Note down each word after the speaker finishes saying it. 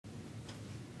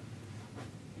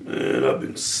Man, I've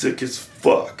been sick as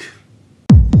fuck.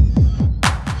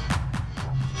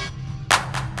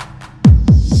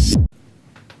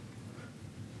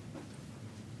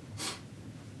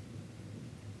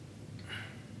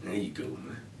 There you go,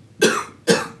 man.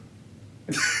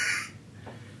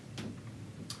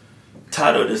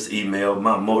 Title of this email,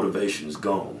 my motivation is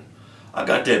gone. I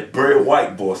got that Barry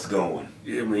White voice going.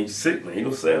 Yeah, man, you sick, man. You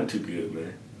don't sound too good,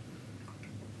 man.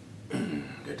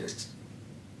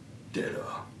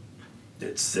 Got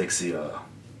that sexy,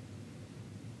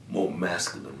 more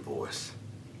masculine voice.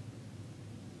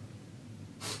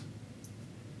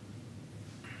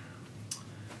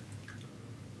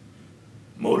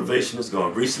 Motivation is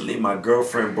gone. Recently, my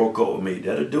girlfriend broke up with me.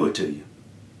 That'll do it to you.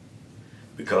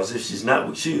 Because if she's not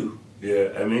with you...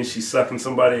 Yeah, I mean, she's sucking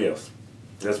somebody else.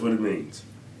 That's what it means.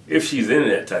 If she's into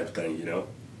that type of thing, you know.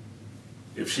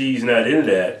 If she's not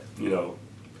into that, you know,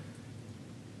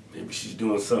 maybe she's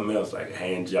doing something else, like a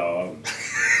hand job.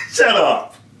 Shut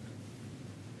up!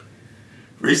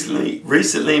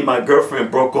 Recently, my girlfriend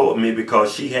broke up with me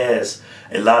because she has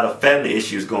a lot of family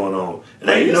issues going on.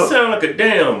 Hey, you sound like a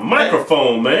damn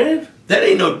microphone, man. That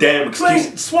ain't no damn excuse.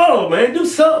 Please, swallow, man. Do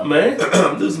something, man.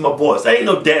 I'm losing my voice. That ain't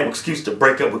no damn excuse to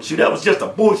break up with you. That was just a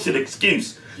bullshit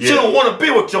excuse. Yeah. She don't want to be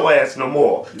with your ass no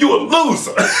more. You a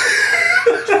loser.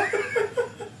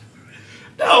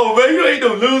 No, man, you ain't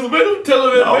no loser, man. Don't tell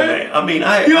her that, no, man. I mean,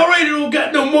 he already don't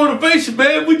got no motivation,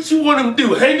 man. What you want him to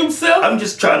do? Hang himself? I'm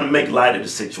just trying to make light of the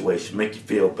situation, make you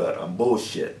feel better. I'm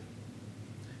bullshit.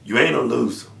 You ain't a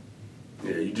loser.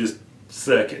 Yeah, you just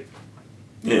second.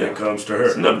 Yeah. When it comes to her.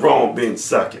 There's nothing wrong with being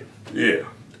second. Yeah.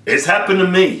 It's happened to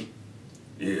me.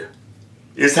 Yeah.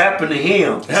 It's happened to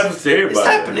him. It happens to everybody. It's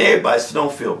happened to everybody, so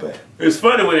don't feel bad. It's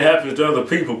funny when it happens to other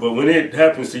people, but when it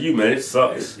happens to you, man, it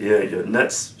sucks. Yeah, your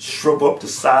nuts shrivel up the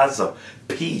size of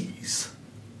peas.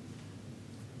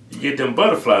 You get them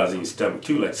butterflies in your stomach,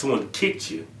 too, like someone kicked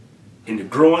you in the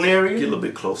groin area. Get a little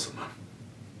bit closer, man.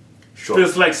 Sure.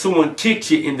 Feels like someone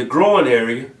kicked you in the groin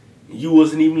area, and you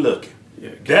wasn't even looking.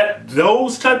 Yeah,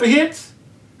 those type of hits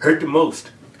hurt the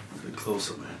most. A bit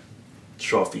closer, man.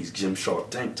 Sharfies, Gym Sharp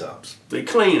tank tops. They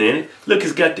clean, ain't it? Look,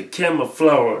 it's got the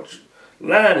camouflage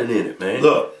lining in it, man.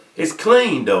 Look. It's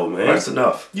clean, though, man. That's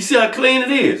enough. You see how clean it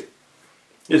is?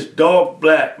 It's dark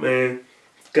black, man.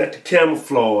 It's got the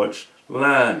camouflage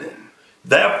lining.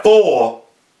 Therefore,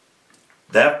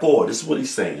 this is what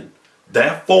he's saying.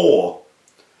 Therefore,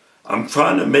 I'm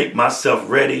trying to make myself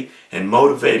ready and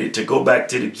motivated to go back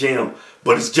to the gym,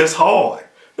 but it's just hard.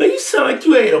 Man, you sound like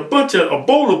you ate a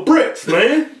bowl of bricks,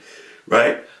 man.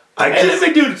 Right? Hey, let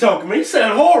me do the talking, man. You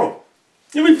sound horrible.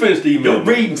 Let me finish the email. Your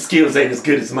reading skills ain't as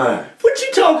good as mine. What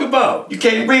you talking about? You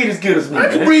can't read as good as me, I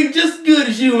can read just as good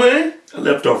as you, man. I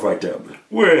left off right there, man.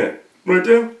 Where at? Right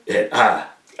there? At I.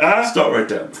 I? Start right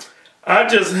there, man. I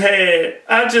just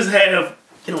have...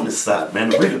 Get on this side,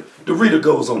 man. The reader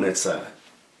goes on that side.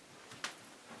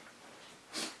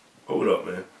 Hold up,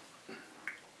 man.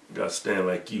 I gotta stand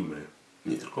like you, man.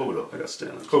 Yeah. Hold up. I gotta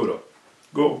stand like you. Hold up.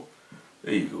 Go.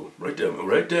 There you go. Right there, man.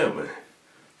 Right there, man.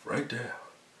 Right there.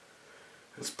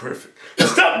 That's perfect.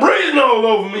 Stop breathing all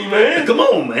over me, man. Come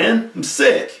on, man. I'm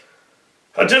sick.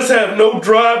 I just have no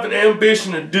drive and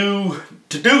ambition to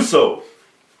do so.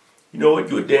 You know what?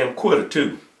 You're a damn quitter,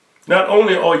 too. Not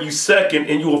only are you second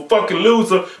and you're a fucking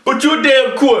loser, but you're a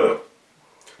damn quitter.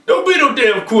 Don't be no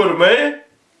damn quitter, man.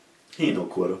 He ain't no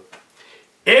quitter.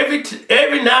 Every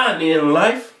now and then in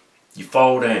life, you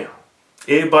fall down.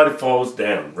 Everybody falls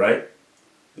down, right?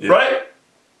 Yeah. Right?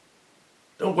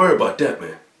 Don't worry about that,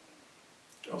 man.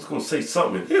 I was gonna say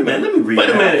something. Here, man, let me read. Wait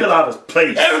a minute. Fill out his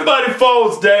place. Everybody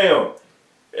falls down.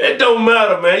 It don't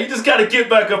matter, man. You just gotta get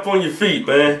back up on your feet,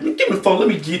 man. Give me the phone. Let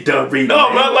me get done reading. No,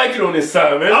 man. I like it on this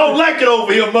side, man. I don't like it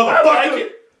over here, motherfucker. I like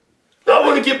it. I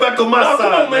want to get back on my side,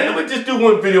 come on, man. Let me just do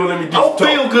one video. Let me do I don't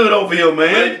feel good over here,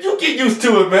 man. You get used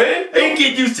to it, man. I ain't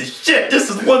get used to shit. This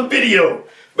is one video.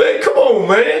 Man, come on,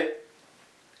 man.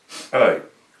 Alright.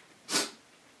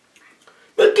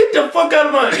 But get the fuck out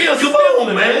of my ear. Come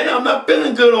on, man. I'm not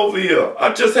feeling good over here.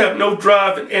 I just have no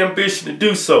drive and ambition to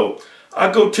do so.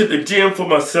 I go to the gym for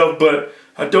myself, but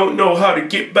I don't know how to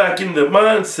get back in the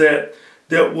mindset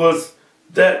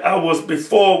that I was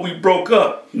before we broke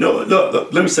up. You know,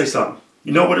 look, let me say something.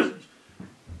 You know what?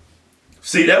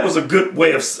 See, that was a good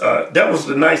way of, that was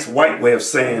the nice white way of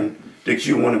saying that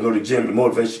you want to go to the gym and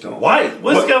motivation going. White?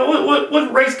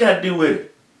 What race got to do with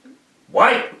it?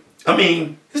 White? I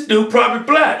mean, this dude probably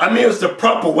black. I mean, it's the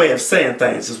proper way of saying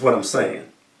things is what I'm saying.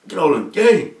 Get all in the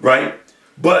game. Right?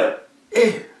 But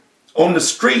on the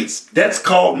streets, that's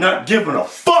called not giving a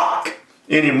fuck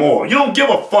anymore. You don't give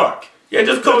a fuck. Yeah,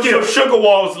 just cause your sugar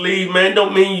walls leave, man,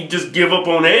 don't mean you just give up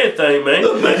on everything, man.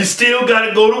 Look, man. You still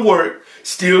gotta go to work,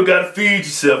 still gotta feed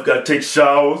yourself, gotta take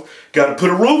showers, gotta put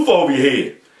a roof over your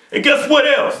head. And guess what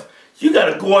else? You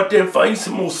gotta go out there and find you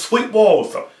some more sweet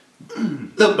walls.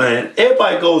 Look, man,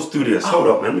 everybody goes through this. Hold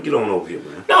up, man. Let me get on over here,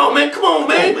 man. No, man, come on,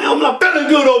 man. Man, I'm not feeling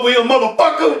good over here,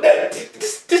 motherfucker.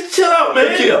 Just chill out, man.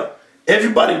 Look here.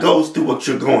 Everybody goes through what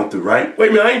you're going through, right?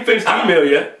 Wait a minute, I ain't finished the email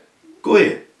yet. Go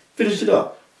ahead. Finish it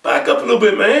up. Back up a little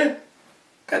bit, man.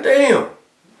 Goddamn.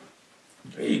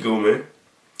 There you go, man.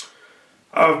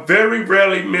 I very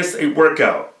rarely miss a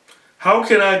workout. How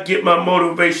can I get my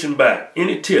motivation back?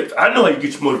 Any tips? I know how you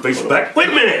get your motivation back. Wait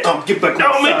a minute. Get back on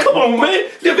no, man, come on,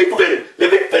 man. Let me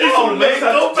finish on, man.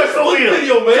 Go back on here.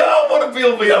 Video, man. I don't want to be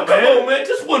over here, man. Come on, man.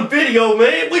 Just one video,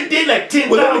 man. We did like 10,000.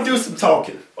 Well, let me do some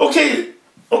talking.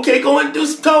 Okay, go ahead and do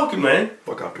some talking, man.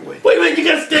 Fuck out the way. Wait a minute, you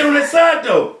gotta stay on that side,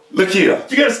 though. Look here.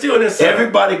 You gotta stay on that side.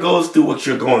 Everybody goes through what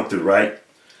you're going through, right?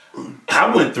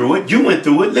 I went through it. You went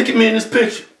through it. Look at me in this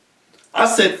picture. I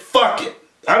said, fuck it.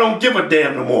 I don't give a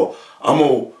damn no more. I'm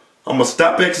gonna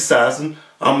stop exercising.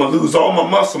 I'm gonna lose all my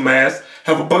muscle mass,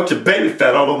 have a bunch of baby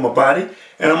fat all over my body,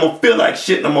 and I'm gonna feel like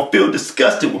shit, and I'm gonna feel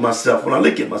disgusted with myself when I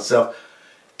look at myself.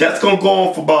 That's gonna go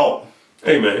on for about,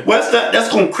 hey man. Well,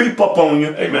 that's gonna creep up on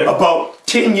you, hey man, about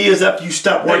 10 years after you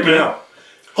stop working out.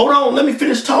 Hold on, let me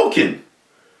finish talking.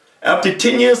 After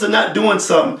 10 years of not doing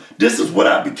something, this is what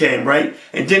I became, right?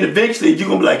 And then eventually you're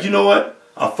gonna be like, you know what?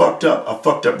 I fucked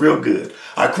up real good.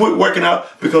 I quit working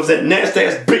out because that nasty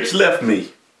ass bitch left me.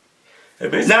 Hey,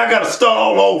 man, now I gotta start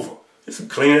all over. It's some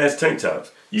clean ass tank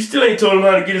tops. You still ain't told him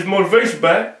how to get his motivation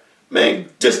back. Man,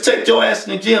 just take your ass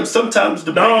in the gym. Sometimes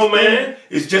the biggest thing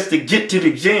is just to get to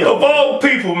the gym. Of all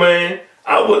people, man,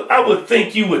 I would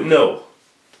think you would know.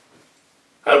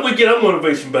 How do we get our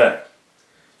motivation back?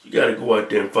 You gotta go out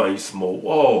there and find you some more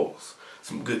walls.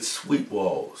 Some good sweet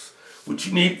walls. What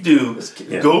you need to do is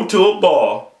go to a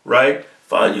bar, right?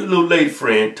 Find your little lady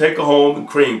friend, take her home and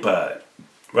cream pie,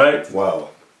 right? Wow.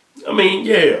 I mean,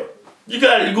 yeah. You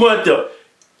gotta go out there.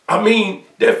 I mean,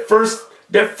 that first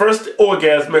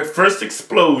orgasm, that first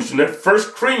explosion, that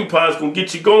first cream pie is gonna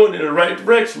get you going in the right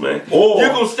direction, man. Or you're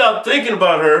gonna stop thinking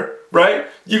about her, right?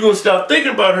 You're gonna stop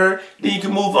thinking about her, then you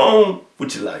can move on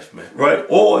with your life, man. Right?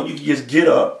 Or you can just get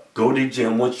up, go to the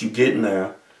gym. Once you get in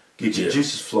there, get your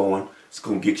juices flowing. It's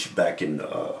gonna get you back in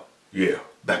the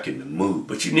back in the mood.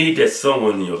 But you need that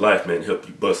someone in your life, man, to help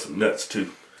you bust some nuts too.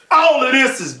 All of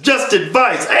this is just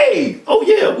advice. Hey, oh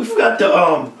yeah, we forgot to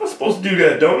I'm supposed to do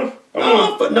that, don't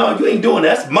I? But no, you ain't doing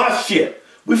that. That's my shit.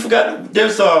 We forgot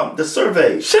there's the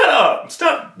survey. Shut up!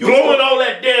 Stop blowing all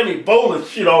that damn Ebola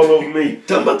shit all over me.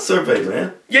 Tell me about the survey,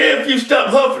 man. Yeah, if you stop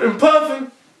huffing and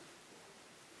puffing.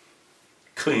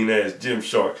 Clean ass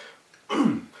Gymshark.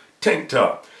 Tank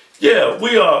top. Yeah,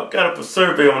 we got up a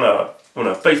survey on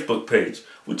our Facebook page.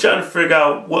 We're trying to figure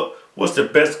out what's the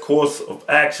best course of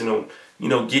action on,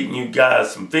 getting you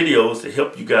guys some videos to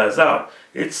help you guys out.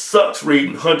 It sucks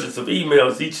reading hundreds of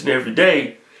emails each and every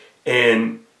day,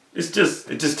 and it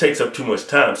just takes up too much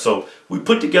time. So we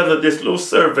put together this little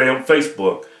survey on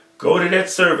Facebook. Go to that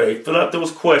survey, fill out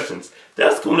those questions.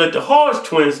 That's gonna let the Hodge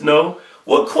twins know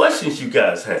what questions you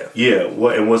guys have. Yeah,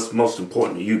 and what's most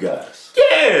important to you guys.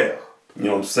 Yeah. You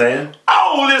know what I'm saying?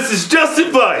 All this is just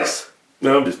advice.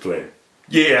 No, I'm just playing.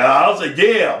 Yeah, I was like,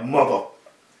 yeah, mother.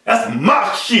 That's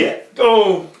my shit.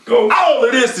 Go. All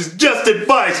of this is just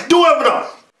advice. Do whatever the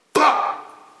fuck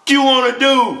you want to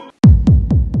do.